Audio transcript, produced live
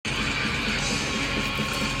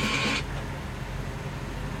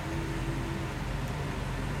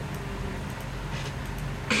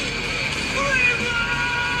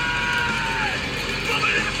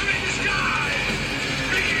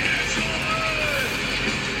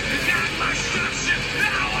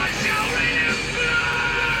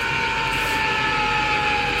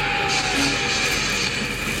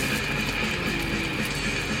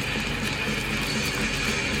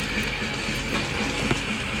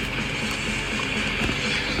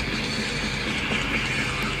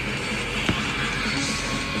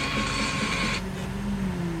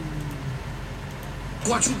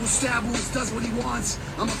Quadruple stab wounds, does what he wants.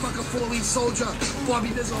 I'm a fucking 4-leaf soldier. Bobby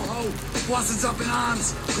Nizzle ho. Boston's up in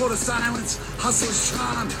arms. Code of silence. Hustler's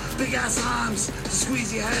charm. Big ass arms to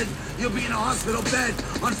squeeze your head. You'll be in a hospital bed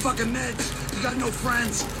on fucking meds. You got no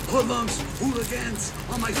friends. Hoodlums. Hooligans.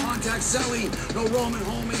 On my contact celly. No Roman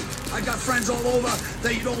homie. I got friends all over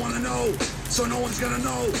that you don't want to know. So no one's gonna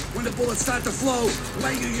know when the bullets start to flow.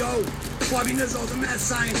 Lay you, yo. Bobby Nizzle, the mad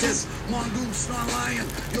scientist. Mongoose, non-lion.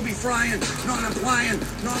 You'll be frying, non-implying,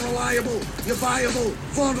 non-reliable. You're viable,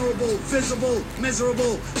 vulnerable, visible,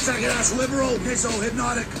 miserable. Faggot-ass liberal. Nizzo,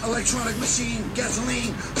 hypnotic, electronic machine.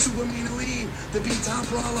 Gasoline, super mean and lean. The B-town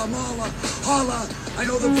brawler, mauler, holla. I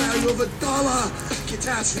know the value of $1.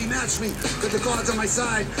 Catastrophe, match me. Got the cards on my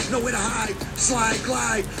side. Nowhere to hide. Slide,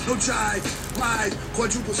 glide, no jive. Live,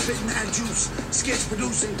 quadruple spit mad juice. Skits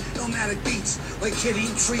producing illmatic beats like kid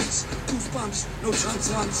eat treats. Goosebumps, no chunks,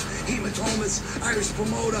 lumps. Hematomas, Irish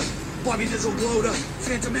promoter. Bobby Nizzle bloater.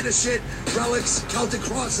 Phantom inner shit. Relics, Celtic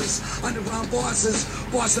crosses. Underground bosses.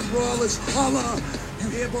 Boston brawlers. Holla. You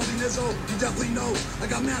hear Bobby Nizzle? You definitely know. I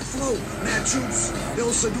got mad flow, mad juice.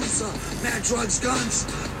 Ill seducer. Mad drugs, guns.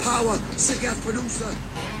 Power. Sick ass producer.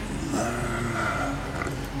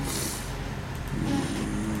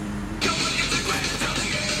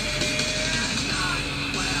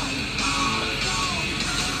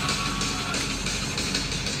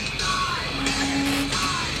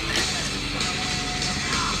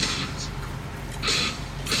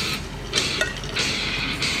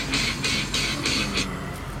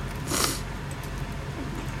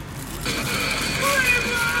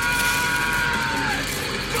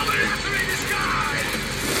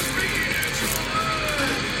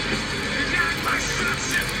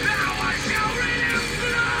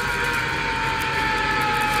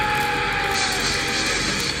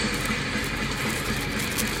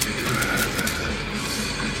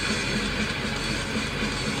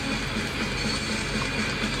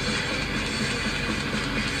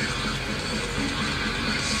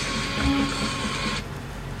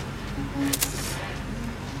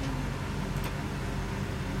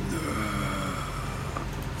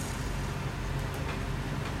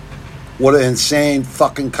 What an insane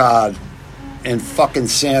fucking card and fucking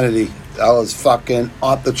sanity. That was fucking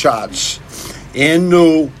off the charts. And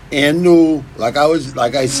new. Like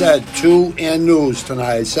I said, 2 and news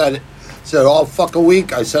tonight. I said it all fucking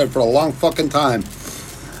week. I said it for a long fucking time.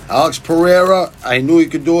 Alex Pereira, I knew he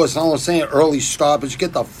could do it. Someone was saying early stoppage.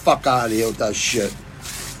 Get the fuck out of here with that shit.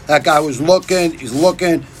 That guy was looking. He's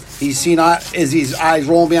looking. He's seen Izzy's eyes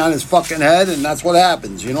rolling behind his fucking head, and that's what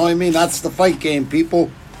happens. You know what I mean? That's the fight game,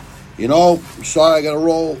 people. You know, I'm sorry I got to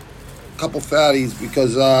roll a couple fatties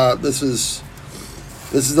because this is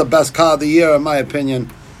the best card of the year, in my opinion.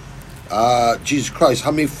 Jesus Christ, how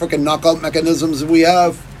many freaking knockout mechanisms do we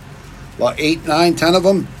have? About 8, 9, 10 of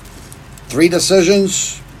them. 3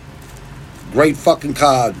 decisions. Great fucking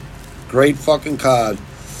card. Great fucking card.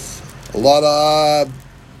 A lot of,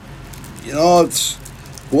 it's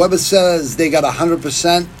whoever says they got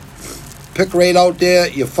 100% pick rate out there,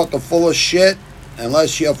 you're fucking full of shit.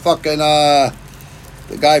 Unless you're fucking the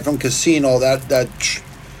guy from Casino, that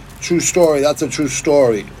true story. That's a true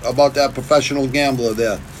story about that professional gambler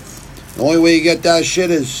there. The only way you get that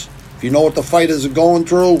shit is if you know what the fighters are going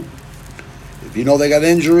through, if you know they got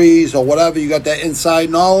injuries or whatever, you got that inside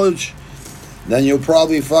knowledge, then you'll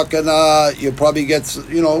probably fucking, you'll probably get,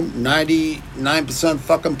 99%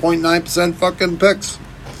 fucking 0.9% fucking picks.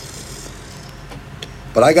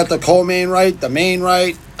 But I got the co-main right, the main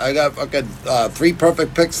right. I got fucking 3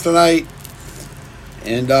 perfect picks tonight.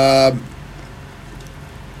 And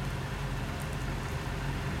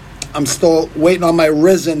I'm still waiting on my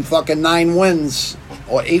risen fucking 9 wins.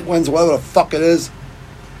 Or 8 wins, whatever the fuck it is.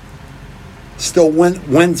 Still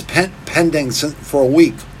wins pending for a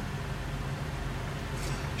week.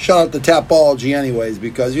 Shout out to Tapology anyways,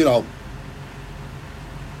 because,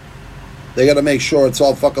 they got to make sure it's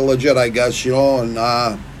all fucking legit, I guess, and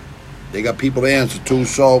they got people to answer to,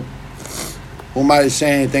 so who am I to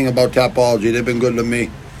say anything about Tapology? They've been good to me,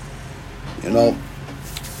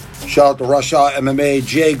 Shout out to Rush Hour MMA.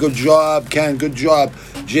 Jay, good job. Ken, good job.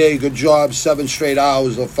 Jay, good job. 7 straight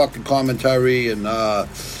hours of fucking commentary and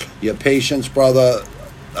your patience, brother.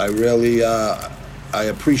 I really, I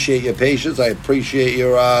appreciate your patience. I appreciate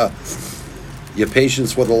your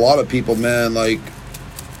patience with a lot of people, man. Like,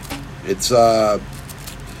 it's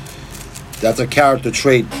that's a character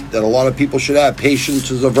trait that a lot of people should have. Patience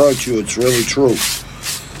is a virtue. It's really true.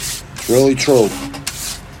 It's really true.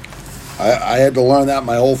 I had to learn that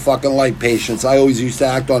my whole fucking life, patience. I always used to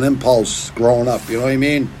act on impulse growing up, you know what I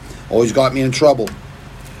mean? Always got me in trouble,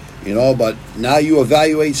 but now you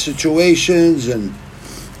evaluate situations and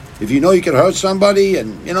If you know you can hurt somebody,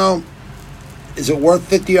 and is it worth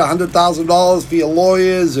 $50 or $100,000 for your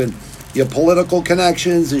lawyers and your political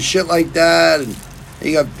connections and shit like that? And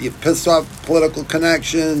you got your pissed off political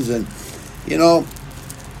connections, and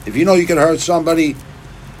if you know you can hurt somebody, it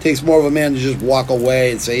takes more of a man to just walk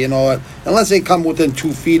away and say, you know what? Unless they come within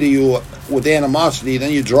 2 feet of you with animosity,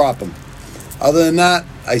 then you drop them. Other than that,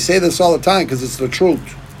 I say this all the time because it's the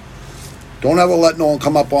truth. Don't ever let no one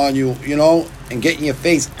come up on you, and get in your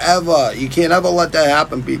face ever. You can't ever let that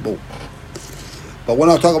happen, people. But we're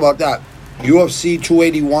not talking about that. UFC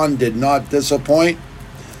 281 did not disappoint.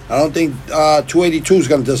 I don't think 282 is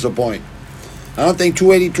going to disappoint. I don't think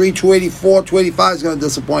 283, 284, 285 is going to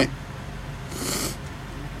disappoint.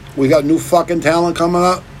 We got new fucking talent coming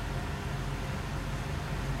up.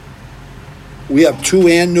 We have 2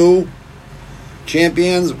 and new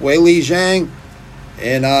champions, Weili Zhang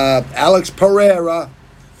and Alex Pereira.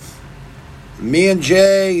 Me and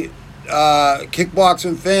Jay,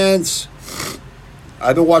 kickboxing fans,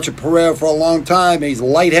 I've been watching Pereira for a long time. He's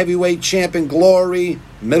light heavyweight champion glory,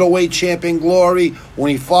 middleweight champion glory.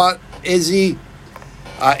 When he fought Izzy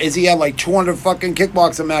had like 200 fucking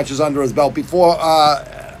kickboxing matches under his belt before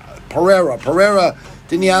Pereira. Pereira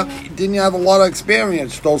didn't have a lot of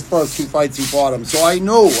experience those first 2 fights he fought him. So I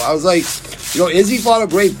knew. I was like, Izzy fought a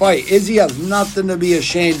great fight. Izzy has nothing to be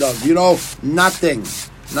ashamed of. Nothing.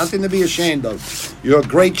 Nothing to be ashamed of. You're a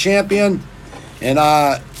great champion, and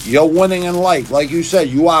you're winning in life. Like you said,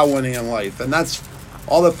 you are winning in life. And that's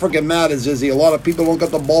all that freaking matters, Izzy. A lot of people don't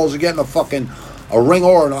get the balls of getting a ring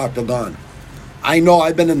or an octagon. I know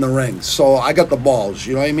I've been in the ring, so I got the balls.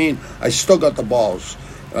 You know what I mean? I still got the balls.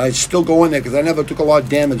 I still go in there because I never took a lot of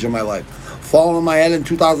damage in my life. Falling on my head in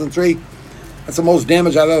 2003, that's the most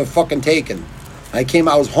damage I've ever fucking taken. I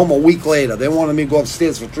was home a week later. They wanted me to go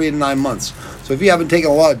upstairs for 3 to 9 months. So if you haven't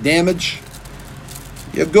taken a lot of damage,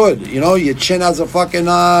 you're good. Your chin has a fucking,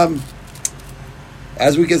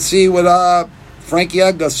 as we can see with Frankie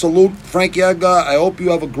Edgar. Salute, Frankie Edgar. I hope you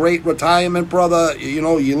have a great retirement, brother. You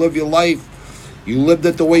live your life. You lived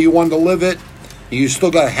it the way you wanted to live it. You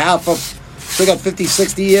still got 50,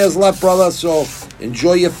 60 years left, brother. So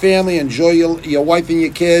enjoy your family, enjoy your wife and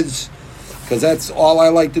your kids, because that's all I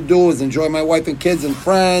like to do is enjoy my wife and kids and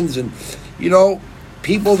friends and,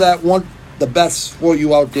 people that want the best for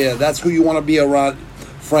you out there. That's who you want to be around,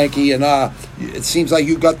 Frankie. And it seems like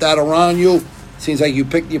you got that around you. It seems like you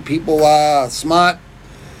picked your people smart.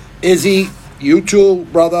 Izzy, you too,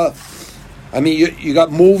 brother. I mean, you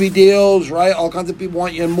got movie deals, right? All kinds of people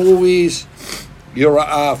want you in movies. You're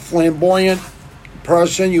a flamboyant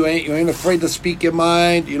person. You ain't afraid to speak your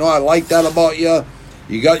mind. I like that about you.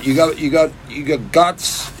 You got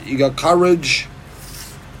guts. You got courage.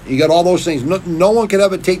 You got all those things. No one can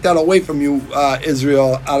ever take that away from you,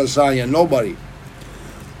 Israel Adesanya. Nobody.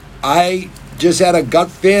 I just had a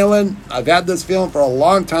gut feeling. I've had this feeling for a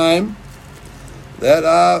long time that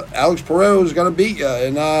Alex Pereira was going to beat you,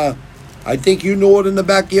 and I think you knew it in the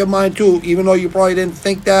back of your mind too, even though you probably didn't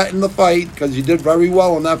think that in the fight because you did very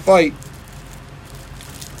well in that fight.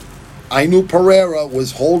 I knew Pereira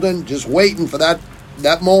was holding, just waiting for that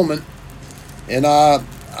moment. And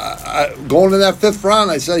going to that 5th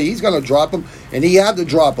round, I said he's going to drop him, and he had to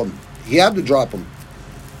drop him. He had to drop him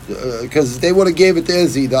because they would have gave it to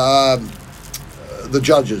Izzy, the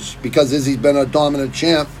judges, because Izzy's been a dominant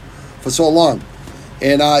champ for so long.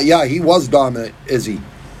 And he was dominant, Izzy.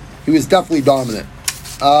 He was definitely dominant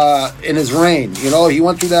in his reign. He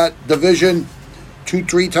went through that division two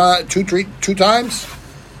times,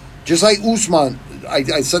 just like Usman.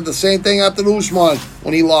 I said the same thing after Usman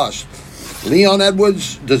when he lost. Leon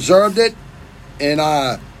Edwards deserved it, and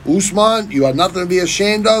Usman, you have nothing to be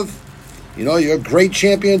ashamed of. You're a great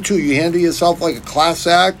champion too. You handle yourself like a class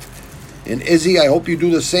act. And Izzy, I hope you do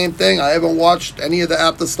the same thing. I haven't watched any of the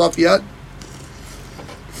after stuff yet.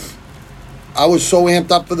 I was so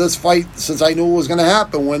amped up for this fight since I knew it was going to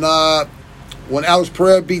happen when Alex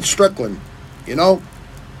Pereira beat Strickland.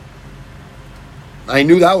 I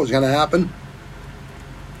knew that was going to happen.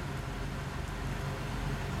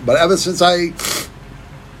 But ever since Alex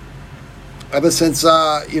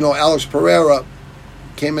Pereira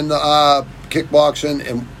came into kickboxing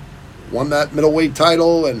and won that middleweight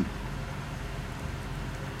title, and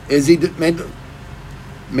Izzy made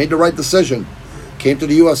the right decision. Came to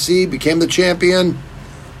the UFC, became the champion,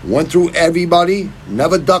 went through everybody,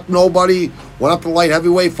 never ducked nobody, went up to light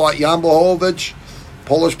heavyweight, fought Jan Blachowicz,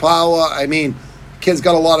 Polish Power. I mean, kid's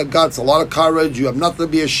got a lot of guts, a lot of courage. You have nothing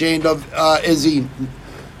to be ashamed of, Izzy.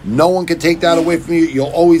 No one can take that away from you.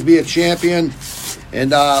 You'll always be a champion.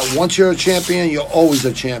 And once you're a champion, you're always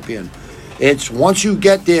a champion. It's once you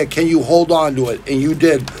get there, can you hold on to it? And you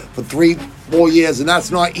did for 3-4 years, and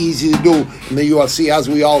that's not easy to do in the UFC, as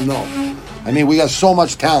we all know. I mean, we got so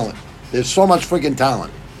much talent. There's so much freaking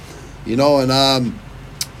talent, you know, and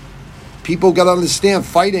people got to understand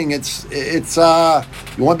fighting. It's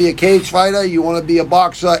you want to be a cage fighter, you want to be a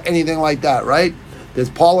boxer, anything like that, right? There's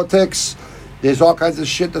politics. There's all kinds of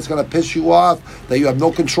shit that's going to piss you off that you have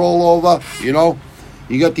no control over, you know?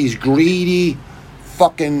 You got these greedy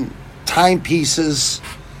fucking timepieces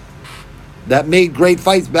that made great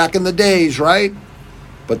fights back in the days, right?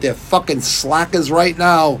 But they're fucking slackers right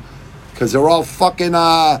now because they're all fucking,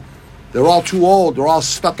 they're all too old. They're all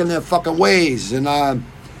stuck in their fucking ways. And,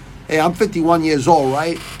 hey, I'm 51 years old,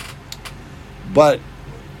 right? But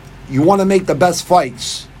you want to make the best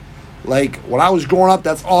fights. Like, when I was growing up,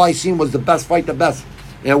 that's all I seen was the best fight, the best.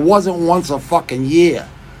 And it wasn't once a fucking year.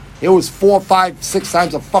 It was 4, 5, 6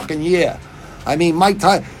 times a fucking year. I mean, Mike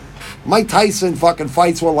Tyson fucking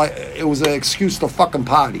fights were like, it was an excuse to fucking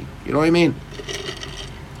party. You know what I mean?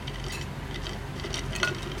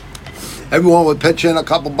 Everyone would pitch in a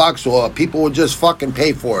couple bucks, or people would just fucking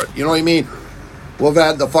pay for it. You know what I mean? Whoever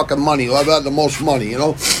had the fucking money, whoever had the most money, you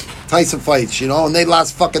know? Tyson fights, you know, and they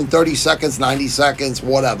last fucking 30 seconds, 90 seconds,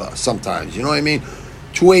 whatever, sometimes, you know what I mean?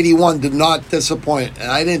 281 did not disappoint, and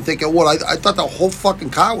I didn't think it would. I thought the whole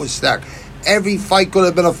fucking card was stacked. Every fight could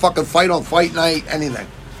have been a fucking fight on fight night, anything.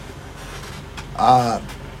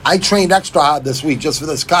 I trained extra hard this week just for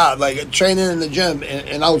this card, like training in the gym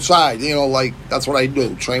and outside, you know, like that's what I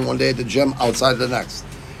do. Train one day at the gym, outside the next.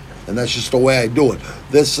 And that's just the way I do it.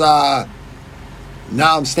 This, now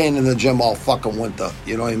I'm staying in the gym all fucking winter.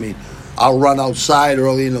 You know what I mean? I'll run outside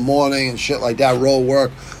early in the morning and shit like that, road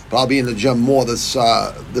work. But I'll be in the gym more this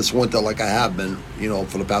winter like I have been, you know,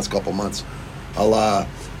 for the past couple months. But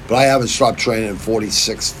I haven't stopped training in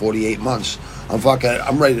 46, 48 months.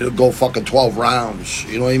 I'm ready to go fucking 12 rounds.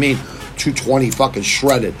 You know what I mean? 220 fucking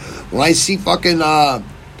shredded. When I see fucking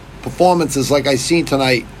performances like I seen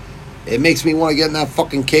tonight, it makes me want to get in that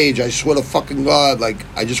fucking cage. I swear to fucking God, like,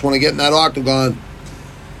 I just want to get in that octagon.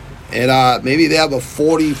 And maybe they have a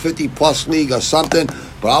 40, 50-plus league or something.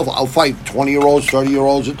 But I'll fight 20-year-olds,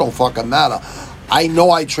 30-year-olds. It don't fucking matter. I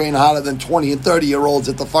know I train harder than 20 and 30-year-olds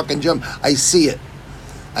at the fucking gym. I see it.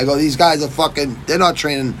 I go, these guys are fucking, they're not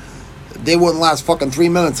training. They wouldn't last fucking 3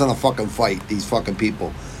 minutes in a fucking fight, these fucking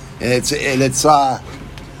people. And it's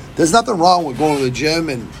there's nothing wrong with going to the gym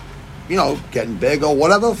and, you know, getting big or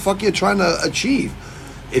whatever the fuck you're trying to achieve.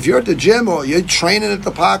 If you're at the gym or you're training at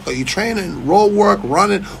the park or you're training road work,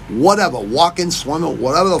 running, whatever, walking, swimming,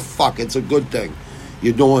 whatever the fuck, it's a good thing.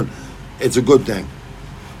 You're doing, it's a good thing.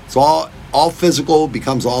 It's all physical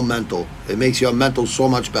becomes all mental. It makes your mental so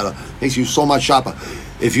much better. Makes you so much sharper.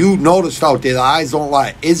 If you noticed out there, the eyes don't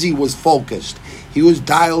lie. Izzy was focused. He was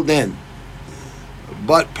dialed in.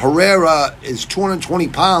 But Pereira is 220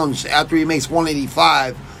 pounds after he makes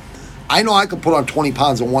 185. I know I could put on 20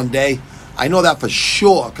 pounds in one day. I know that for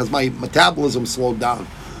sure because my metabolism slowed down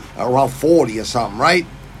around 40 or something, right?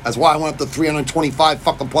 That's why I went up to 325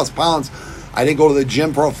 fucking plus pounds. I didn't go to the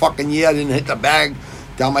gym for a fucking year. I didn't hit the bag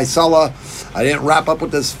down my cellar. I didn't wrap up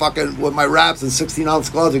with my wraps and 16-ounce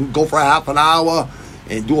gloves and go for a half an hour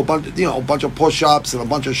and do a bunch of push-ups and a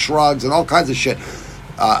bunch of shrugs and all kinds of shit.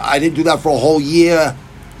 I didn't do that for a whole year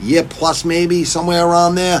plus maybe, somewhere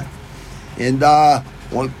around there. And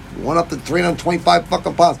went up to 325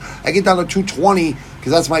 fucking pounds. I get down to 220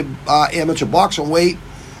 because that's my amateur boxing weight.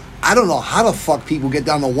 I don't know how the fuck people get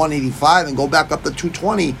down to 185 and go back up to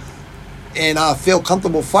 220 and feel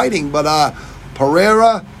comfortable fighting. But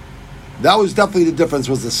Pereira, that was definitely the difference,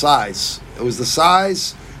 was the size. It was the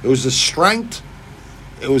size. It was the strength.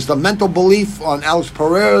 It was the mental belief on Alex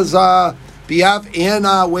Pereira's behalf and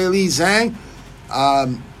Weili Zhang.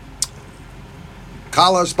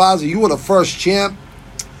 Carla Esparza, you were the first champ.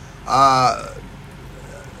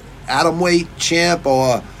 Atomweight champ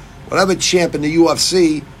or whatever champ in the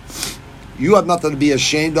UFC. You have nothing to be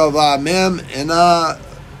ashamed of, ma'am. And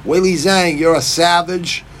Weili Zhang, you're a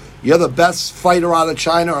savage. You're the best fighter out of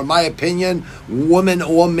China, in my opinion, woman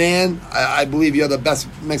or man. I believe you're the best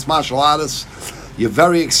mixed martial artist. You're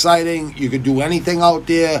very exciting. You can do anything out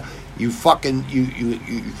there. You fucking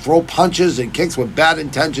you throw punches and kicks with bad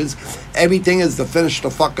intentions. Everything is to finish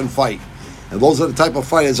the fucking fight. And those are the type of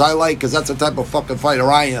fighters I like, because that's the type of fucking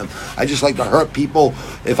fighter I am. I just like to hurt people.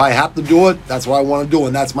 If I have to do it, that's what I want to do,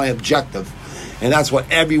 and that's my objective. And that's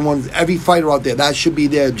what every fighter out there, that should be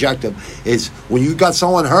their objective, is when you got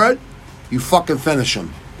someone hurt, you fucking finish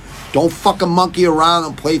them. Don't fucking monkey around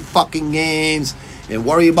and play fucking games and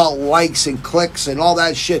worry about likes and clicks and all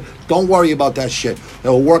that shit. Don't worry about that shit.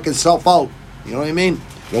 It'll work itself out. You know what I mean?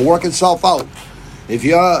 It'll work itself out. If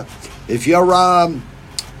you're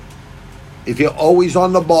if you're always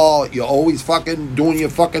on the ball, you're always fucking doing your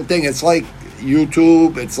fucking thing. It's like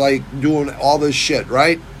YouTube. It's like doing all this shit,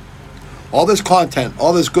 right? All this content,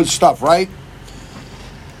 all this good stuff, right?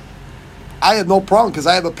 I had no problem because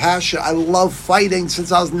I have a passion. I love fighting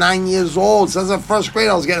since I was 9 years old. Since the first grade,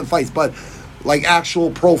 I was getting fights, but like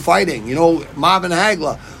actual pro fighting. You know, Marvin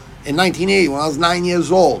Hagler in 1980 when I was 9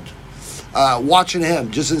 years old. Watching him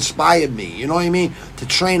just inspired me, you know what I mean? To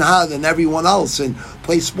train harder than everyone else and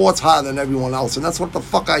play sports harder than everyone else. And that's what the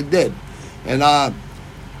fuck I did. And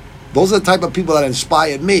those are the type of people that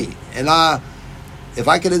inspired me. And if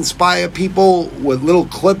I could inspire people with little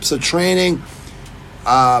clips of training,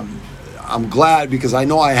 I'm glad because I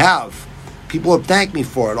know I have. People have thanked me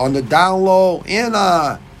for it on the down low and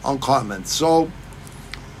on comments. So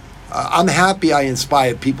I'm happy I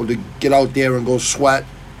inspired people to get out there and go sweat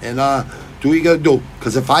and do what you gotta do.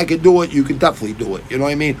 Because if I could do it, you can definitely do it. You know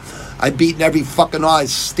what I mean? I've beaten every fucking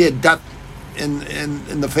eyes, stared death in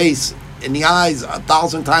the face, in the eyes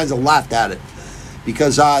 1,000 times and laughed at it.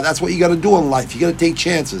 Because that's what you gotta do in life. You gotta take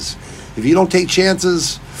chances. If you don't take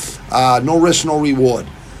chances, no risk, no reward.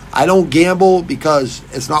 I don't gamble because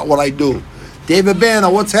it's not what I do. David Banner,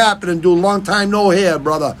 what's happening, dude? Long time no hear,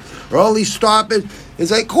 brother. Early stoppage.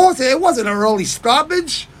 It's like, of course, it wasn't an early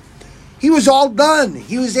stoppage. He was all done.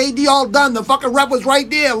 He was AD all done. The fucking rep was right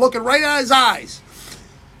there, looking right at his eyes.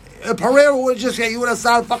 Pereira would have he would have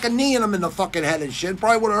started fucking kneeing him in the fucking head and shit.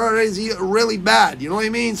 Probably would have hurt his ear really bad. You know what I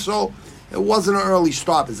mean? So it wasn't an early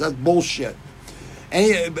stoppage. That's bullshit.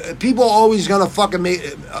 And people are always gonna fucking make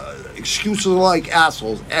excuses like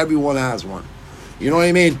assholes. Everyone has one. You know what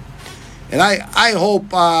I mean? And I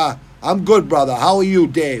hope I'm good, brother. How are you,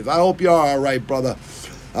 Dave? I hope you're all right, brother.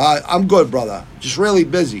 I'm good, brother. Just really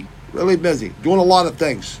busy. Really busy. Doing a lot of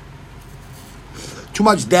things. Too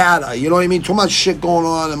much data, you know what I mean? Too much shit going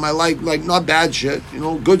on in my life. Like, not bad shit, you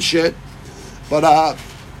know, good shit. But I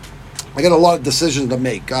got a lot of decisions to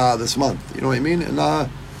make this month. You know what I mean? And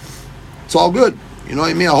it's all good. You know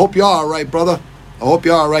what I mean? I hope you're all right, brother. I hope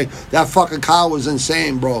you're all right. That fucking car was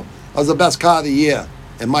insane, bro. That was the best car of the year,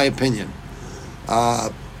 in my opinion.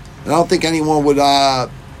 And I don't think anyone would...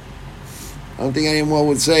 I don't think anyone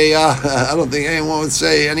would say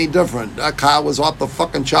any different. That car was off the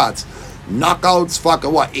fucking charts. Knockouts,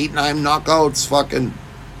 fucking what? 8, 9 knockouts, fucking.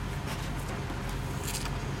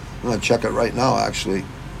 I'm gonna check it right now. Actually,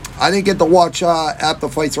 I didn't get to watch after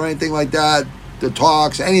fights or anything like that. The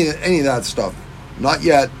talks, any of that stuff, not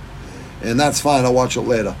yet. And that's fine. I'll watch it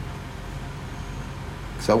later.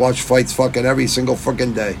 So I watch fights fucking every single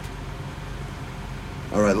fucking day.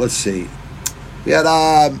 All right, let's see. We had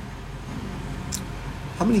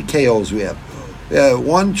how many KOs we have? Yeah,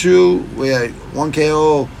 1, 2. We had 1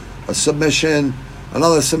 KO, a submission,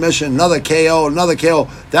 another submission, another KO, another KO.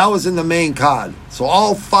 That was in the main card. So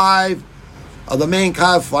all 5 of the main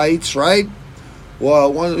card fights, right?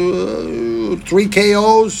 Well, 3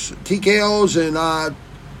 KOs, TKOs, and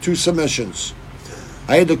 2 submissions.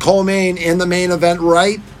 I had the co-main and the main event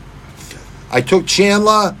right. I took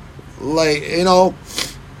Chandler, like, you know.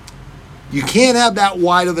 You can't have that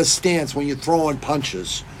wide of a stance when you're throwing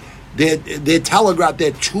punches. They're telegraphed.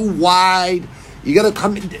 They're too wide. You got to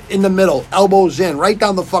come in the middle, elbows in, right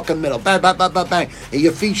down the fucking middle. Bang, bang, bang, bang, bang. And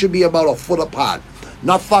your feet should be about a foot apart.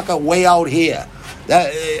 Not fucking way out here.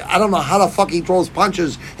 I don't know how the fuck he throws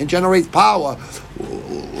punches and generates power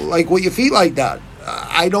like with your feet like that.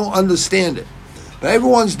 I don't understand it. But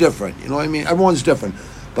everyone's different. You know what I mean? Everyone's different.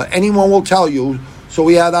 But anyone will tell you. So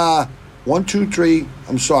we had 1, 2, 3.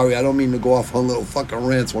 I'm sorry, I don't mean to go off on little fucking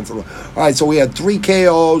rants once in a while. All right, so we had 3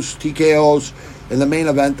 KOs, TKOs in the main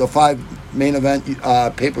event, the 5 main event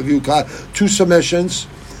pay-per-view card, 2 submissions.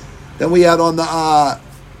 Then we had on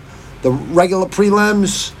the regular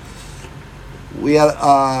prelims, we had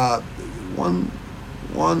 1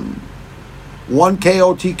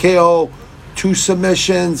 KO, TKO, 2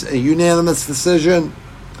 submissions, a unanimous decision.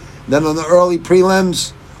 Then on the early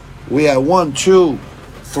prelims, we had 1, 2,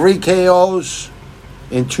 3 KOs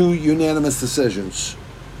and 2 unanimous decisions.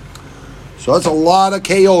 So that's a lot of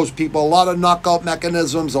KOs, people. A lot of knockout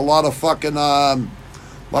mechanisms. A lot of fucking, a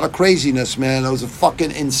lot of craziness, man. It was a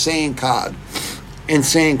fucking insane card.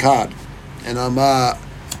 Insane card. And I'm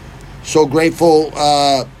so grateful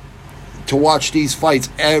to watch these fights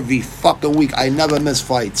every fucking week. I never miss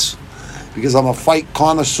fights because I'm a fight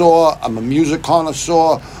connoisseur. I'm a music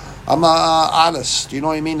connoisseur. I'm an artist, you know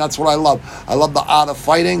what I mean? That's what I love. I love the art of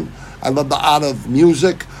fighting. I love the art of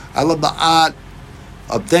music. I love the art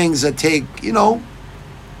of things that take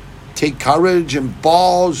courage and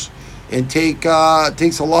balls and takes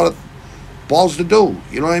a lot of balls to do.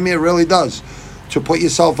 You know what I mean? It really does. To put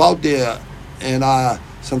yourself out there and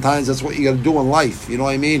Sometimes that's what you got to do in life. You know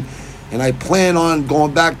what I mean? And I plan on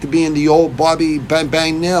going back to being the old Bobby Bang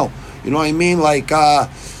Bang Nail. You know what I mean? Like,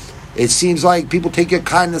 it seems like people take your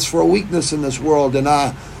kindness for a weakness in this world. And,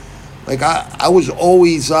 like, I was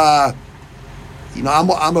always, you know,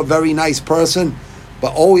 I'm a very nice person.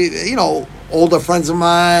 But always, you know, older friends of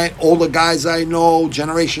mine, older guys I know,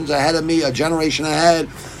 generations ahead of me, a generation ahead,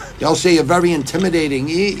 they'll say you're very intimidating.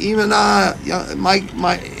 Even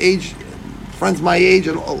my age, friends my age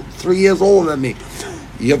and 3 years older than me.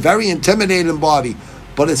 You're very intimidating, Bobby.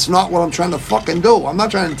 But it's not what I'm trying to fucking do. I'm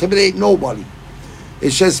not trying to intimidate nobody.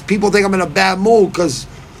 It's just people think I'm in a bad mood because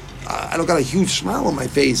I don't got a huge smile on my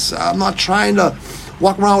face. I'm not trying to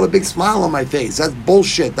walk around with a big smile on my face. That's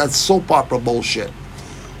bullshit. That's soap opera bullshit.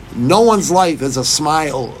 No one's life is a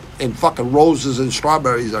smile and fucking roses and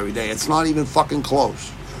strawberries every day. It's not even fucking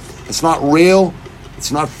close. It's not real.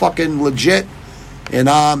 It's not fucking legit. And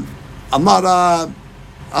I'm not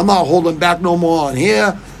holding back no more on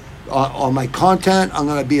here. On my content, I'm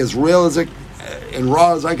going to be as real as and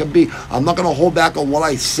raw as I can be. I'm not going to hold back on what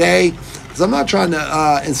I say because I'm not trying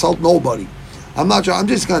to insult nobody. I'm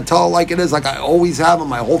just going to tell it like it is, like I always have in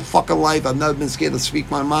my whole fucking life. I've never been scared to speak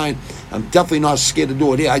my mind. I'm definitely not scared to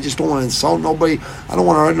do it here. I just don't want to insult nobody. I don't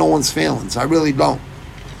want to hurt no one's feelings. I really don't.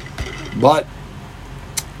 But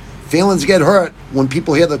feelings get hurt when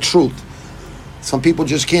people hear the truth. Some people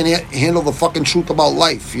just can't handle the fucking truth about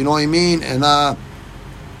life. You know what I mean? And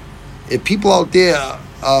if people out there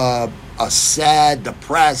are sad,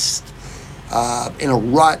 depressed, in a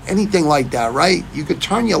rut, anything like that, right? You could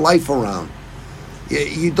turn your life around.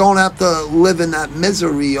 You don't have to live in that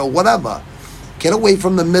misery or whatever. Get away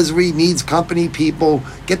from the misery, needs company people.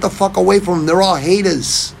 Get the fuck away from them. They're all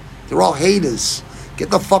haters. They're all haters. Get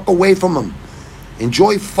the fuck away from them.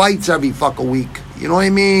 Enjoy fights every fucking week. You know what I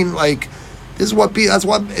mean? Like, this is what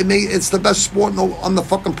it's the best sport on the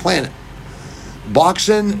fucking planet.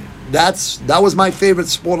 Boxing, that was my favorite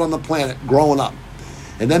sport on the planet growing up.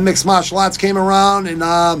 And then mixed martial arts came around,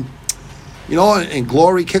 and you know, and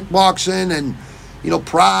Glory Kickboxing, and you know,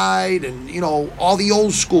 Pride, and you know, all the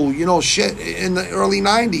old school, you know, shit in the early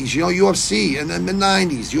 90s, you know, UFC, and then mid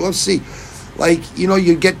 90s, UFC. Like, you know,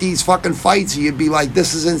 you'd get these fucking fights and you'd be like,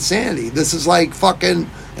 this is insanity. This is like fucking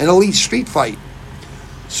an elite street fight.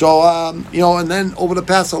 So, you know, and then over the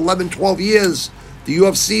past 11, 12 years, the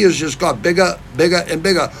UFC has just got bigger, bigger, and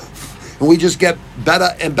bigger. And we just get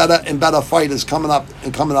better and better and better fighters coming up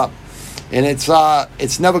and coming up. And it's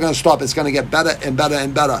never going to stop. It's going to get better and better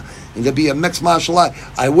and better. And to be a mixed martial art,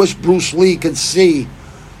 I wish Bruce Lee could see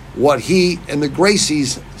what he and the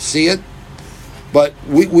Gracies see it. But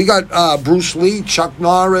we got Bruce Lee, Chuck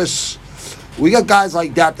Norris. We got guys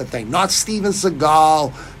like that to think. Not Steven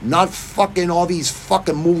Seagal, not fucking all these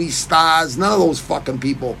fucking movie stars. None of those fucking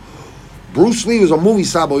people. Bruce Lee was a movie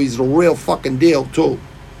star, but he's the real fucking deal, too.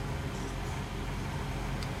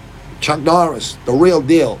 Chuck Norris, the real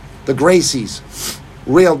deal. The Gracies,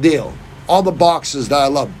 real deal. All the boxers that I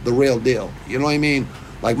love, the real deal. You know what I mean?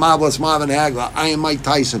 Like Marvelous Marvin Hagler, Iron Mike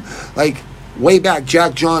Tyson. Like, way back,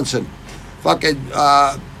 Jack Johnson. Fucking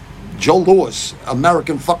Joe Louis,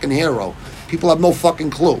 American fucking hero. People have no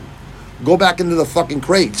fucking clue. Go back into the fucking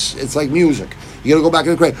crates. It's like music. You gotta go back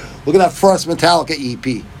in the crate. Look at that first Metallica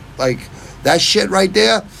EP. Like, that shit right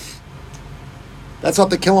there, that's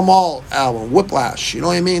off the Kill 'Em All album, Whiplash. You know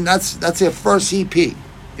what I mean? That's their first EP.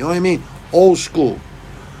 You know what I mean? Old school.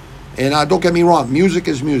 And don't get me wrong, music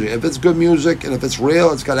is music. If it's good music and if it's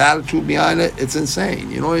real, it's got attitude behind it, it's insane.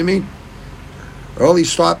 You know what I mean? Early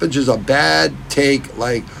stoppage is a bad take.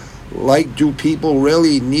 Like, do people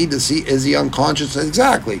really need to see Izzy unconscious?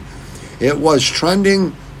 Exactly. It was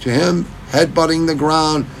trending to him headbutting the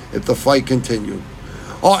ground if the fight continued.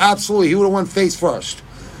 Oh, absolutely. He would have went face first.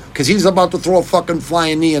 Because he's about to throw a fucking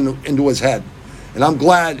flying knee into his head. And I'm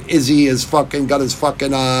glad Izzy has fucking got his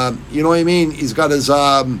fucking, you know what I mean? He's got his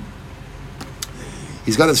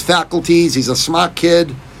faculties. He's a smart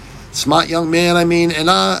kid, smart young man, I mean. And,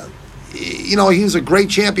 you know, he was a great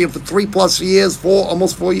champion for 3+ years,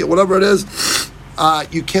 almost 4 years, whatever it is.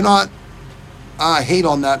 You cannot hate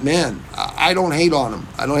on that man. I don't hate on him.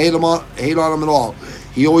 I don't hate on him at all.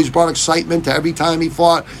 He always brought excitement to every time he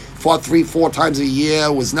fought. Fought 3-4 times a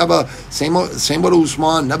year. Was never same with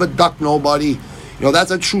Usman. Never ducked nobody. You know,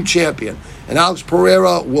 that's a true champion. And Alex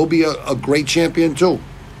Pereira will be a great champion too.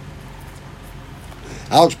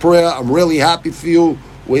 Alex Pereira, I'm really happy for you.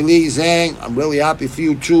 Weili Zhang, I'm really happy for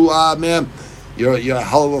you too, man. You're a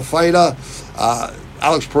hell of a fighter.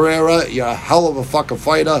 Alex Pereira, you're a hell of a fucking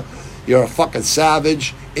fighter. You're a fucking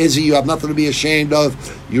savage. Izzy, you have nothing to be ashamed of.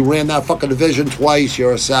 You ran that fucking division twice.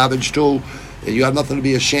 You're a savage too. You have nothing to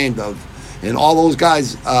be ashamed of. And all those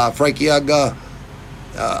guys, Frankie Edgar,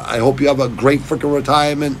 I hope you have a great freaking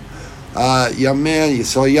retirement. Young man, you're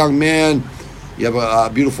still a young man. You have a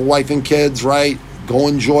beautiful wife and kids, right? Go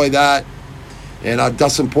enjoy that. And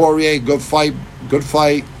Dustin Poirier, good fight, good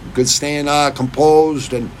staying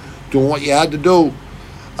composed and doing what you had to do.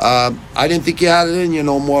 I didn't think you had it in you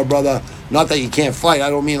no more, brother. Not that you can't fight. I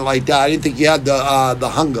don't mean it like that. I didn't think you had the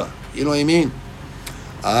hunger. You know what I mean?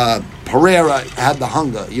 Pereira had the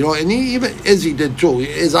hunger. You know, and even Izzy did too.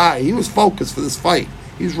 He was focused for this fight.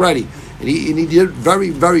 He was ready. And he did very,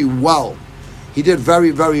 very well. He did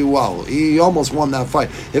very, very well. He almost won that fight.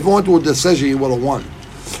 If it went to a decision, he would have won.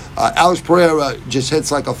 Alex Pereira just hits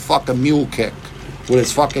like a fucking mule kick with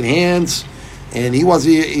his fucking hands. And he was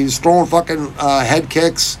throwing fucking head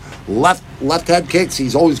kicks, left head kicks.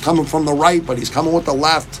 He's always coming from the right, but he's coming with the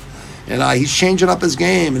left. And he's changing up his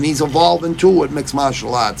game, and he's evolving too with mixed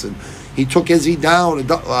martial arts. And he took Izzy down,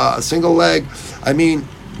 a single leg. I mean,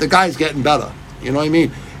 the guy's getting better. You know what I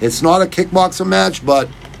mean? It's not a kickboxing match, but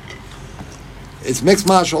it's mixed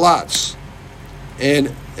martial arts.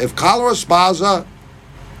 And if Carla Esparza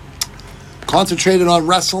concentrated on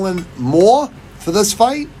wrestling more for this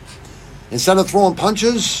fight, instead of throwing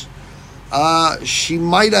punches, she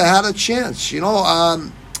might have had a chance. You know,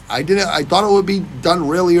 I thought it would be done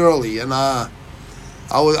really early, and I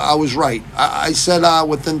was right. I said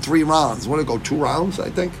within 3 rounds. What did it go? 2 rounds, I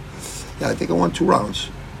think. Yeah, I think I won 2 rounds.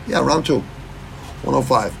 Yeah, round 2,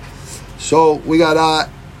 105. So we got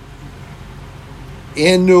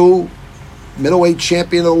Anu, middleweight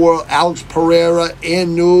champion of the world, Alex Pereira.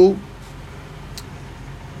 Anu.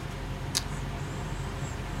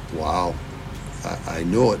 Wow, I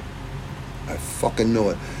knew it. I fucking knew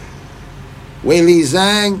it. Weili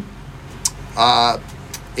Zhang,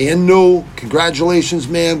 Anu, congratulations,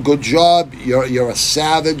 man. Good job. You're a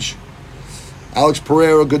savage. Alex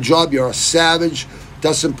Pereira, good job. You're a savage.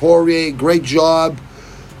 Dustin Poirier, great job.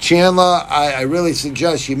 Chandler, I really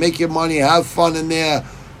suggest you make your money, have fun in there,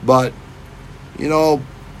 but, you know,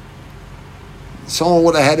 someone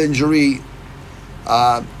with a head injury,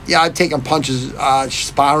 yeah, I've taken punches,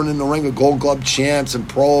 sparring in the ring with Gold Glove champs and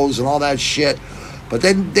pros and all that shit. But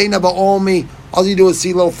they never own me. All you do is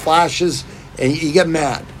see little flashes and you get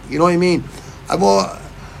mad. You know what I mean? I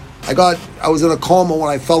was in a coma when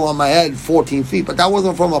I fell on my head 14 feet, but that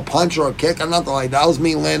wasn't from a punch or a kick or nothing like that. That was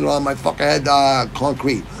me landing on my fucking head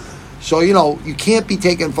concrete. So, you know, you can't be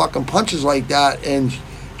taking fucking punches like that and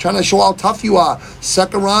trying to show how tough you are.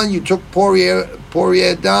 Second round, you took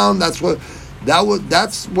Poirier down. That's what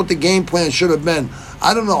the game plan should have been.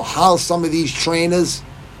 I don't know how some of these trainers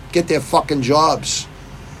get their fucking jobs.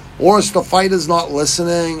 Or it's the fighters not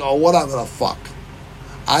listening or whatever the fuck.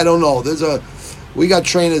 I don't know. We got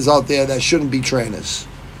trainers out there that shouldn't be trainers.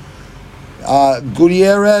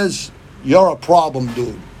 Gutierrez, you're a problem,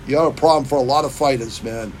 dude. You're a problem for a lot of fighters,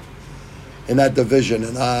 man, in that division.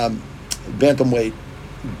 And bantamweight.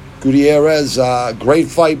 Gutierrez, great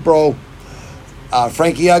fight, bro.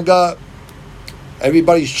 Frankie Edgar,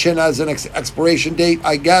 everybody's chin has an expiration date,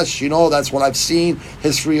 I guess. You know, that's what I've seen.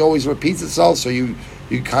 History always repeats itself, so you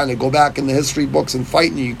kind of go back in the history books and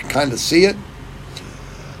fight, and you can kind of see it.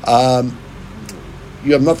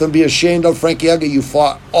 You have nothing to be ashamed of, Frankie Edgar. You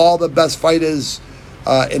fought all the best fighters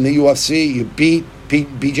in the UFC. You beat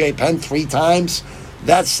BJ Penn 3 times.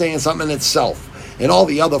 That's saying something in itself. And all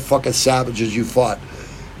the other fucking savages you fought.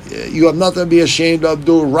 You have nothing to be ashamed of,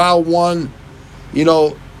 dude. Round 1, you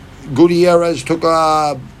know, Gutierrez took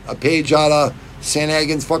a page out of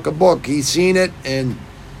Sandhagen's fucking book. He's seen it, and,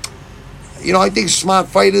 you know, I think smart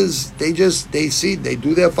fighters, they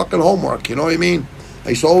do their fucking homework. You know what I mean? I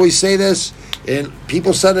used to always say this, and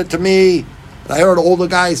people said it to me, and I heard older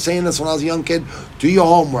guys saying this when I was a young kid: do your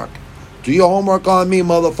homework. Do your homework on me,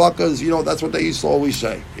 motherfuckers. You know, that's what they used to always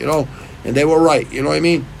say, you know? And they were right, you know what I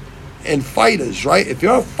mean? And fighters, right? If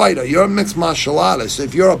you're a fighter, you're a mixed martial artist,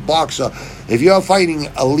 if you're a boxer, if you're fighting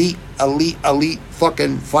elite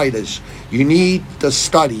fucking fighters, you need to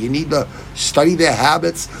study. You need to study their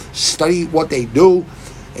habits, study what they do,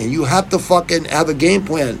 and you have to fucking have a game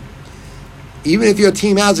plan. Even if your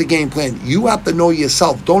team has a game plan, you have to know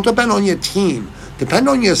yourself. Don't depend on your team. Depend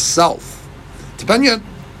on yourself. Depend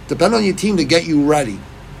on your team to get you ready.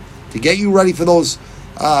 To get you ready for those,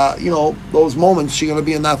 those moments you're going to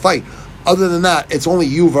be in that fight. Other than that, it's only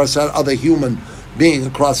you versus that other human being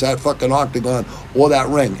across that fucking octagon or that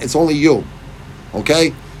ring. It's only you.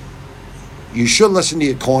 Okay? You should listen to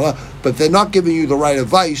your corner, but if they're not giving you the right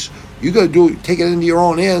advice, you got to take it into your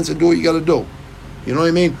own hands and do what you got to do. You know what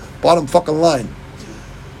I mean? Bottom fucking line.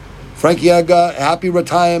 Frankie Edgar, happy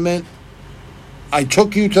retirement. I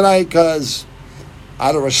took you tonight because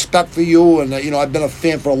out of respect for you, and I've been a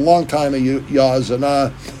fan for a long time of yours,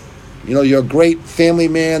 and you're a great family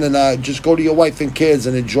man, and just go to your wife and kids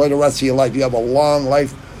and enjoy the rest of your life. You have a long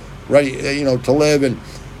life ready, to live, and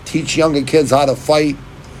teach younger kids how to fight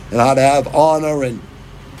and how to have honor and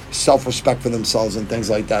self-respect for themselves and things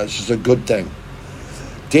like that. It's just a good thing.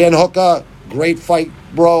 Dan Hooker, great fight,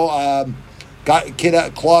 bro. Kid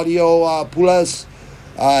at Claudio Pules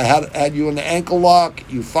had you in the ankle lock.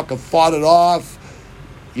 You fucking fought it off.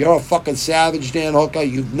 You're a fucking savage, Dan Hooker.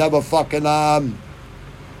 You've never backed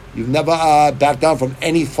down from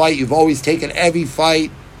any fight. You've always taken every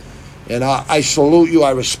fight. And I salute you.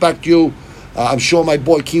 I respect you. I'm sure my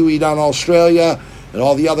boy Kiwi down in Australia and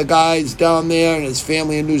all the other guys down there and his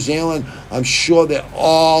family in New Zealand, I'm sure they're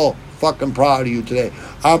all fucking proud of you today.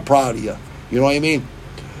 I'm proud of you. You know what I mean?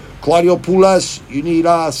 Claudio Pules, you need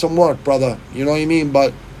some work, brother. You know what I mean?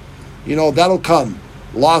 But, that'll come.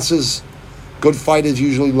 Losses, good fighters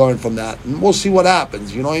usually learn from that. And we'll see what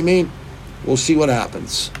happens. You know what I mean? We'll see what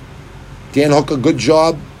happens. Dan Hooker, good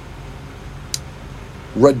job.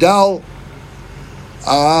 Riddell,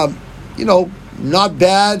 not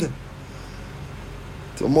bad.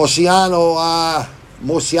 Mociano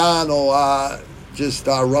just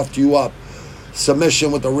roughed you up.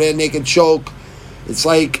 Submission with the rear naked choke. It's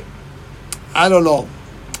like, I don't know.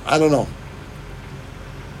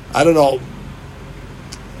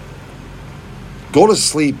 Go to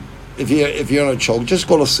sleep if you're in a choke. Just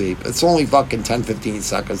go to sleep. It's only fucking 10, 15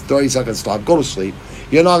 seconds, 30 seconds stop. Go to sleep.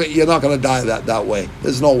 You're not going to die that way.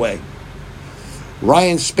 There's no way.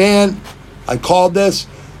 Ryan Spann, I called this.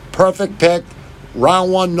 Perfect pick.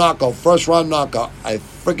 Round 1 knockout. First round knockout. I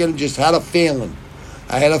freaking just had a feeling.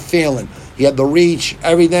 He had the reach,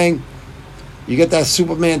 everything. You get that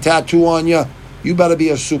Superman tattoo on you, you better be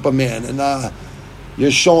a Superman. And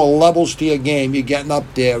you're showing levels to your game. You're getting up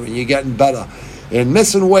there and you're getting better. And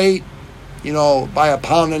missing weight, by a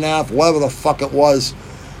pound and a half, whatever the fuck it was,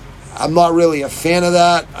 I'm not really a fan of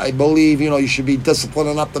that. I believe, you should be disciplined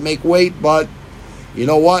enough to make weight, but you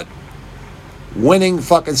know what? Winning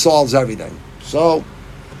fucking solves everything. So,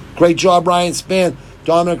 great job, Ryan Spann.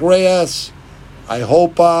 Dominic Reyes, I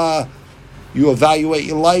hope you evaluate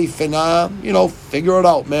your life and, figure it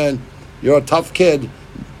out, man. You're a tough kid.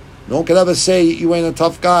 No one can ever say you ain't a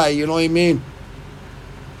tough guy, you know what I mean?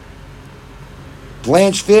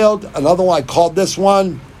 Blanchfield, another one. I called this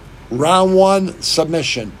one round 1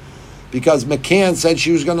 submission because McCann said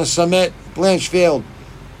she was going to submit Blanchfield.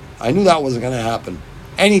 I knew that wasn't going to happen.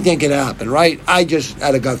 Anything can happen, right? I just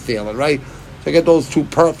had a gut feeling, right? So I get those two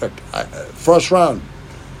perfect. First round.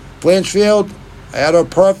 Blanchfield, I had her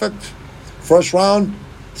perfect. First round,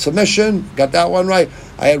 submission, got that one right.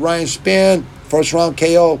 I had Ryan Spann, first round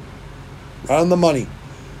KO, right on the money.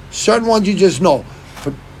 Certain ones you just know.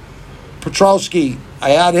 Petrowski,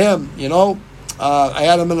 I had him, I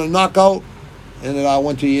had him in a knockout, and then I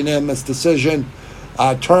went to a unanimous decision.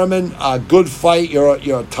 Turman, good fight. You're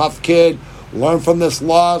a tough kid. Learn from this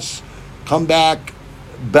loss. Come back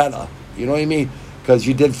better. You know what I mean? Because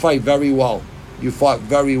you did fight very well. You fought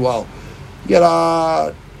very well. You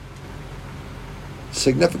get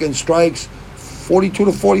significant strikes,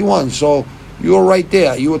 42-41. So you were right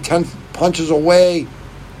there. You were 10 punches away,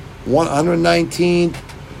 119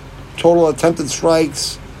 total attempted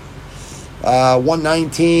strikes,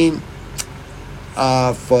 119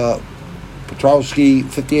 for Petrowski,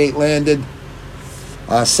 58 landed,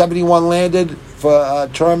 71 landed for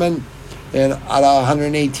Turman, and out of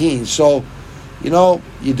 118. So, you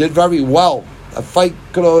did very well. A fight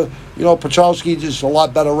could have, Petrowski just a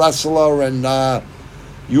lot better wrestler, and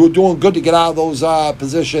you were doing good to get out of those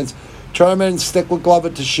positions. Turman, stick with Glover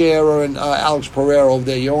Teixeira and Alex Pereira over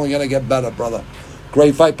there. You're only going to get better, brother.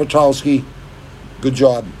 Great fight, Petrowski. Good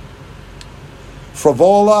job.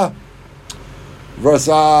 Frivola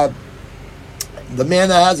versus the man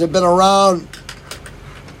that hasn't been around.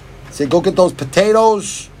 Say, go get those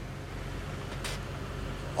potatoes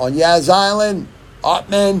on Yaz Island.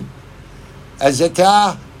 Ottman,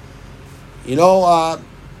 Azeta. You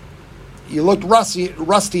looked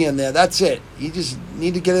rusty in there. That's it. You just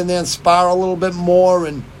need to get in there and spar a little bit more,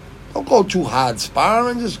 and don't go too hard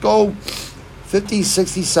sparring. Just go 50,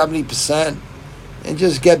 60, 70% and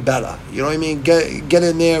just get better. You know what I mean? Get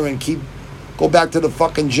in there and go back to the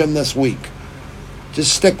fucking gym this week.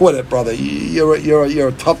 Just stick with it, brother. You're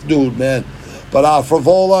a tough dude, man. But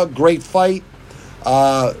Frivola, great fight.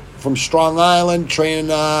 From Strong Island, training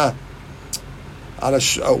with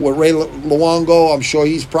Ray Luongo. I'm sure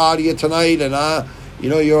he's proud of you tonight. And,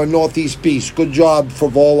 you're a Northeast beast. Good job,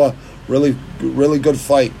 Frivola. Really, really good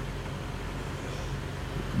fight.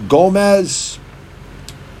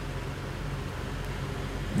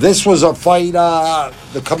 This was a fight. The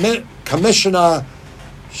commissioner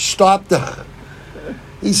stopped the.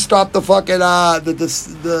 He stopped the fucking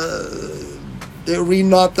they were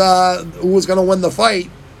reading off who was gonna win the fight,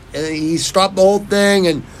 and he stopped the whole thing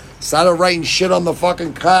and started writing shit on the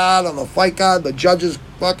fucking card, on the fight card, the judges'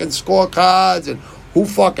 fucking scorecards, and who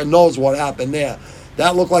fucking knows what happened there.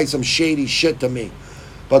 That looked like some shady shit to me.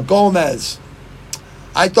 But Gomez,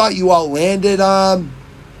 I thought you outlanded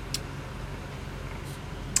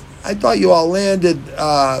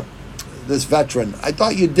this veteran. I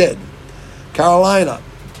thought you did. Carolina,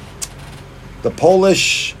 the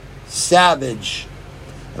Polish Savage,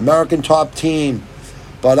 American top team.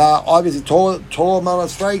 But obviously, total amount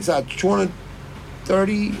of strikes,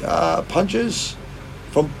 230 punches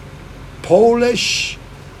from Polish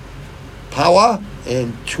power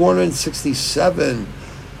and 267.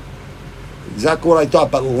 Exactly what I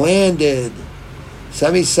thought, but landed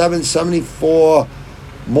 77, 74.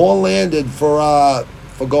 More landed for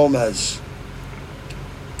Gomez.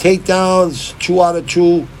 Takedowns, 2 out of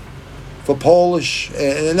 2 for Polish,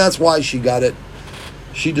 and that's why she got it.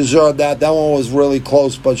 She deserved that. That one was really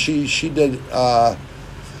close, but she did.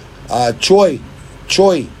 Choi,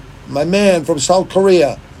 my man from South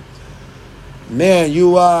Korea. Man,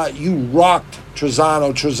 you rocked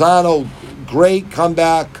Trezano. Trezano, great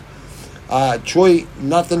comeback. Choi,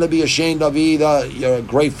 nothing to be ashamed of either. You're a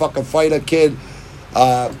great fucking fighter, kid.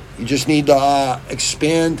 You just need to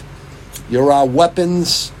expand your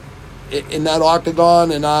weapons in that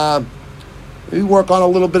octagon, and maybe work on a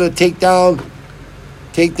little bit of takedowns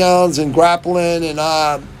and grappling, and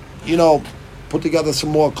put together some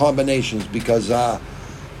more combinations, because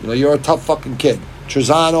you're a tough fucking kid.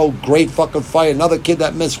 Trezano, great fucking fight. Another kid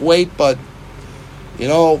that missed weight, but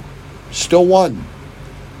still won.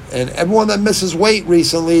 And everyone that misses weight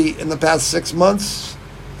recently in the past 6 months,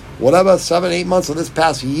 whatever, 7, 8 months of this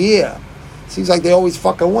past year, seems like they always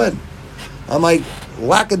fucking win. I'm like,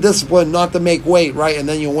 lack of discipline not to make weight, right? And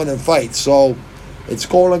then you win in fights. So it's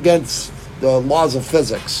going against the laws of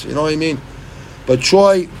physics. You know what I mean? But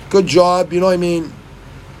Troy, good job. You know what I mean?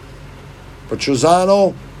 But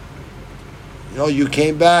Trezano, you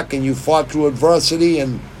came back and you fought through adversity,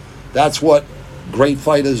 and that's what great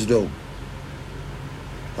fighters do.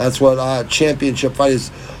 That's what championship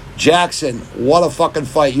fighters. Jackson, what a fucking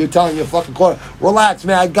fight. You're telling your fucking corner, relax,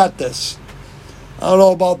 man, I got this. I don't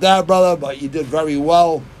know about that, brother, but you did very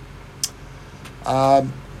well.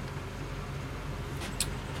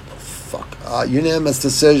 Unanimous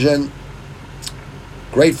decision.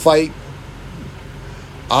 Great fight.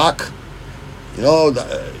 What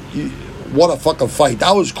a fucking fight.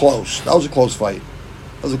 That was close. That was a close fight.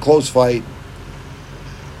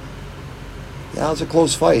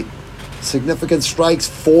 Significant strikes,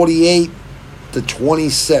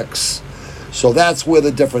 48-26. So that's where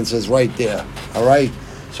the difference is right there. All right?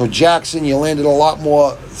 So Jackson, you landed a lot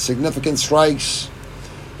more significant strikes.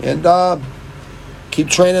 And keep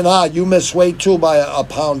training hard. You missed weight too by a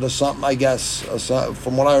pound or something, I guess,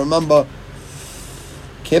 from what I remember.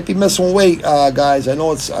 Can't be missing weight, guys. I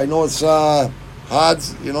know it's hard,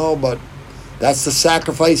 but that's the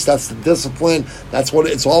sacrifice, that's the discipline. That's what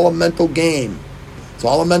it's all a mental game. It's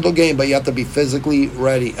all a mental game, but you have to be physically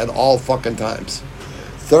ready at all fucking times.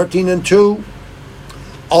 13-2.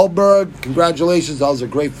 Alberg, congratulations. That was a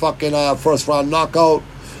great fucking first round knockout.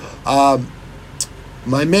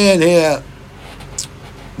 My man here,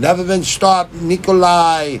 never been stopped,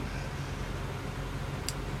 Nikolai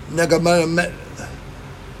Negamaner.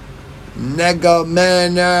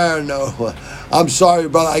 No, I'm sorry,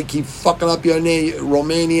 brother. I keep fucking up your name,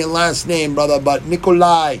 Romanian last name, brother. But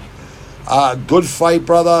Nikolai, good fight,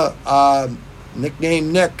 brother.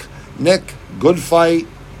 Nickname Nick. Good fight.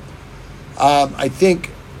 I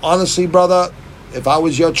think, honestly, brother, if I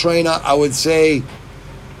was your trainer, I would say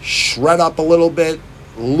shred up a little bit,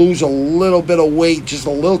 lose a little bit of weight, just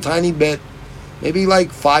a little tiny bit, maybe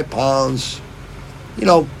like 5 pounds,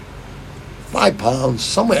 5 pounds,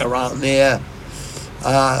 somewhere around there,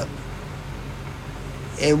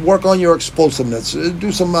 and work on your explosiveness.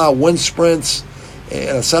 Do some wind sprints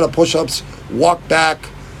and a set of push-ups, walk back,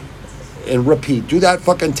 and repeat. Do that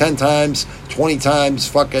fucking 10 times, 20 times,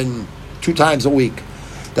 fucking 2 times a week.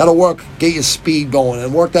 That'll work. Get your speed going,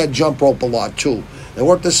 and work that jump rope a lot too, and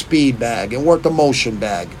work the speed bag, and work the motion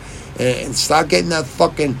bag, and start getting that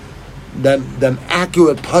fucking them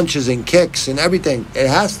accurate punches and kicks and everything. It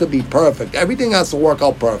has to be perfect. Everything has to work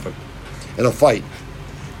out perfect in a fight.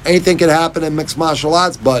 Anything can happen in mixed martial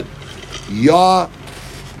arts, but you are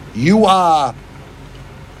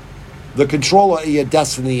the controller of your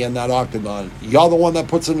destiny in that octagon. You're the one that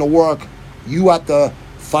puts in the work. You have to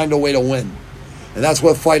find a way to win. And that's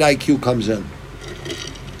where Fight IQ comes in.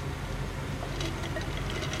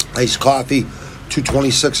 Iced coffee,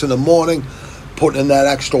 2:26 in the morning, putting in that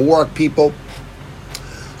extra work, people.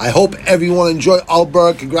 I hope everyone enjoyed.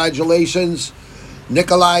 Alberg, congratulations.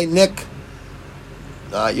 Nikolai, Nick,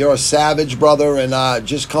 you're a savage, brother, and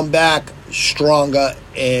just come back stronger.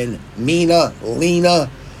 And Mina, Lena,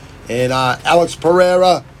 and Alex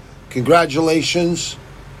Pereira, congratulations.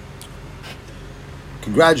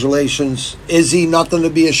 Congratulations. Izzy, nothing to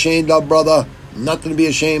be ashamed of, brother. Nothing to be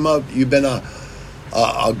ashamed of. You've been a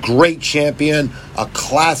great champion, a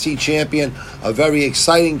classy champion, a very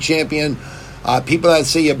exciting champion. People that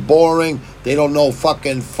say you're boring, they don't know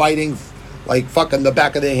fucking fighting, like fucking the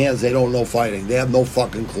back of their hands. They don't know fighting. They have no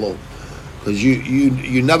fucking clue. Because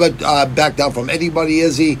you never back down from anybody,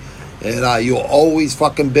 Izzy, and you're always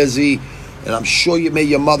fucking busy. And I'm sure you made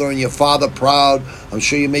your mother and your father proud. I'm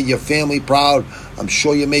sure you made your family proud. I'm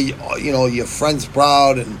sure you made your friends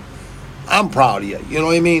proud, and I'm proud of you. You know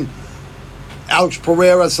what I mean? Alex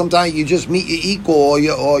Pereira, sometimes you just meet your equal,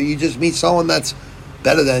 or you just meet someone that's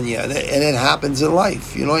better than you, and it happens in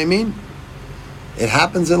life. You know what I mean? It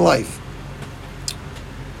happens in life.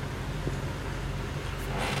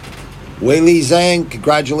 Weili Zhang,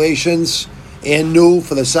 congratulations. And new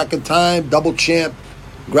for the second time, double champ,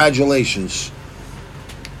 congratulations.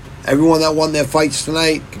 Everyone that won their fights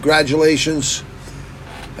tonight, congratulations.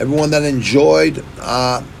 Everyone that enjoyed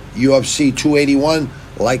UFC 281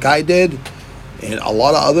 like I did, and a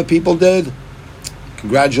lot of other people did,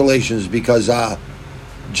 congratulations, because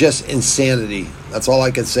just insanity. That's all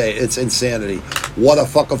I can say. It's insanity. What a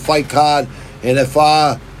fucking fight card. And if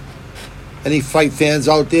any fight fans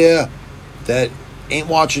out there that ain't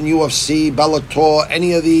watching UFC, Bellator,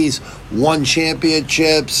 any of these one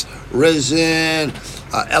championships, Risen,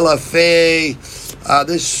 LFA,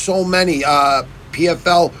 there's so many,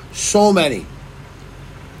 PFL, so many.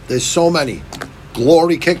 There's so many.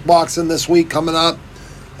 Glory Kickboxing this week coming up.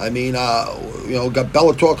 I mean, got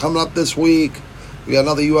Bellator coming up this week. We got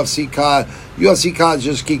another UFC card. UFC cards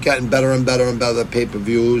just keep getting better and better and better,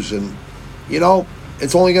 pay-per-views. And,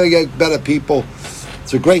 it's only going to get better, people.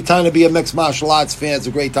 It's a great time to be a mixed martial arts fan. It's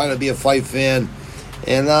a great time to be a fight fan.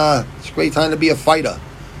 And it's a great time to be a fighter.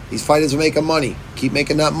 These fighters are making money. Keep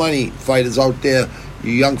making that money, fighters out there.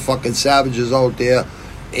 You young fucking savages out there.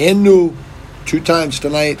 And new, 2 times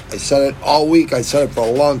tonight. I said it all week. I said it for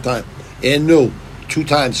a long time. And new, 2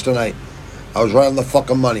 times tonight. I was right on the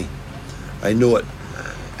fucking money. I knew it.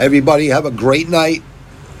 Everybody have a great night.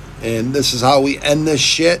 And this is how we end this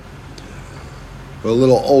shit. With a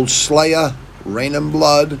little old Slayer, Rain and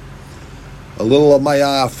Blood. A little of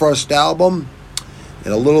my first album.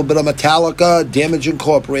 And a little bit of Metallica, Damage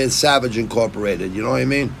Incorporated, Savage Incorporated. You know what I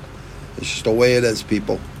mean? It's just the way it is,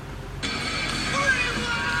 people.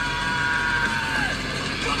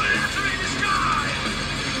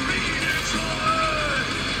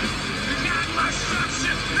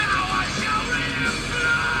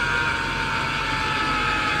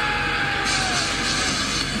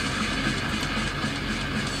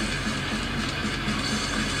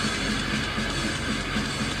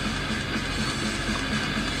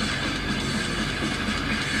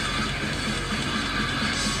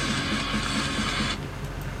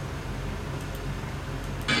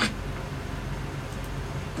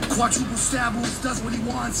 Quadruple stab moves, does what he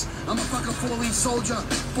wants. I'm a fucking four-leaf soldier.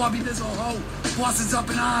 Bobby Bizzle ho. Boston's up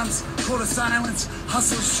in arms. Code of silence.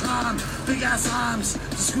 Hustler's charm. Big ass arms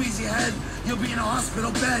to squeeze your head. You'll be in a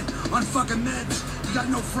hospital bed on fucking meds. You got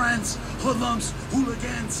no friends. Hoodlums,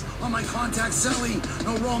 hooligans on my contact celly.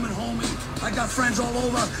 No Roman homie. I got friends all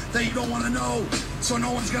over that you don't want to know. So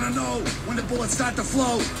no one's gonna know when the bullets start to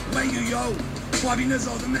flow. Where you yo? Bobby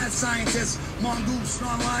Nizzo, the mad scientist. Mongoose,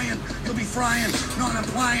 non-lion. You'll be frying,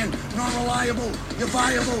 non-implying, non-reliable. You're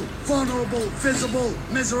viable, vulnerable, visible,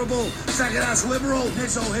 miserable. Second-ass liberal.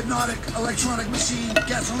 Nizzo, hypnotic, electronic machine.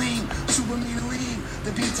 Gasoline, super mean and lean.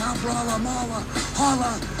 The B-town brawler, mauler,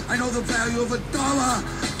 holla. I know the value of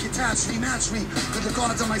 $1. Catastrophe, match me. With the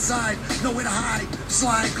cards on my side. Nowhere to hide.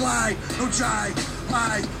 Slide, glide, no jive.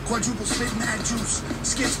 Lie, quadruple spit, mad juice.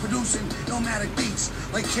 Skits producing, nomadic beats.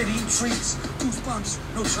 Like kid eating treats. Goosebumps,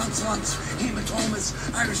 no chunks, lumps. Hematomas,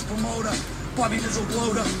 Irish promoter. Bobby Nizzle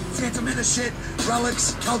bloater. Phantom in the shit.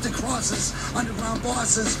 Relics, Celtic crosses. Underground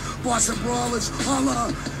bosses. Boston brawlers.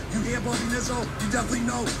 Holla. You hear Bobby Nizzo? You definitely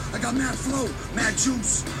know. I got mad flow, mad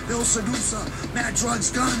juice. Bill seducer. Mad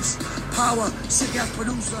drugs, guns. Power, sick ass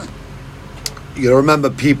producer. You gotta remember,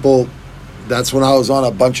 people, that's when I was on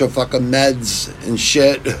a bunch of fucking meds and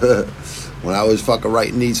shit. When I was fucking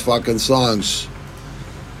writing these fucking songs.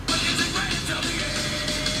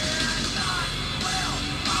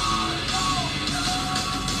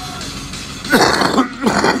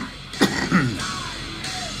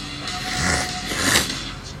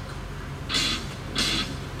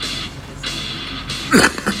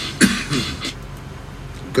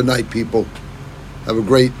 Good night, people. Have a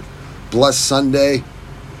great, blessed Sunday.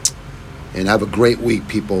 And have a great week,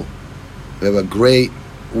 people. We have a great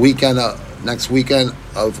weekend, next weekend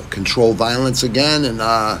of controlled violence again. And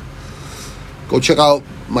go check out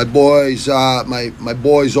my boys, my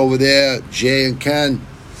boys over there, Jay and Ken.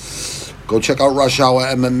 Go check out Rush Hour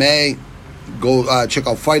MMA. Go check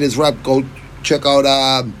out Fighters Rep. Go check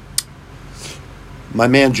out my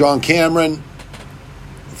man John Cameron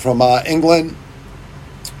from England,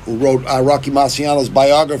 who wrote Rocky Marciano's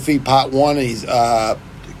biography, Part 1. He's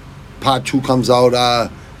Part 2 comes out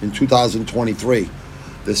in 2023.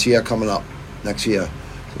 This year coming up, next year,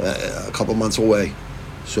 a couple months away.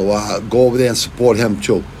 So go over there and support him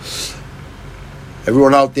too.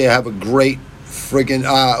 Everyone out there, have a great friggin'...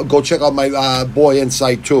 go check out my boy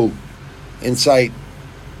Insight too. Insight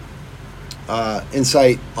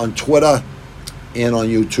on Twitter and on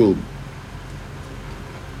YouTube.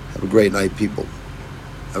 Have a great night, people.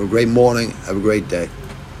 Have a great morning. Have a great day.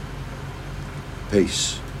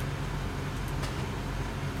 Peace.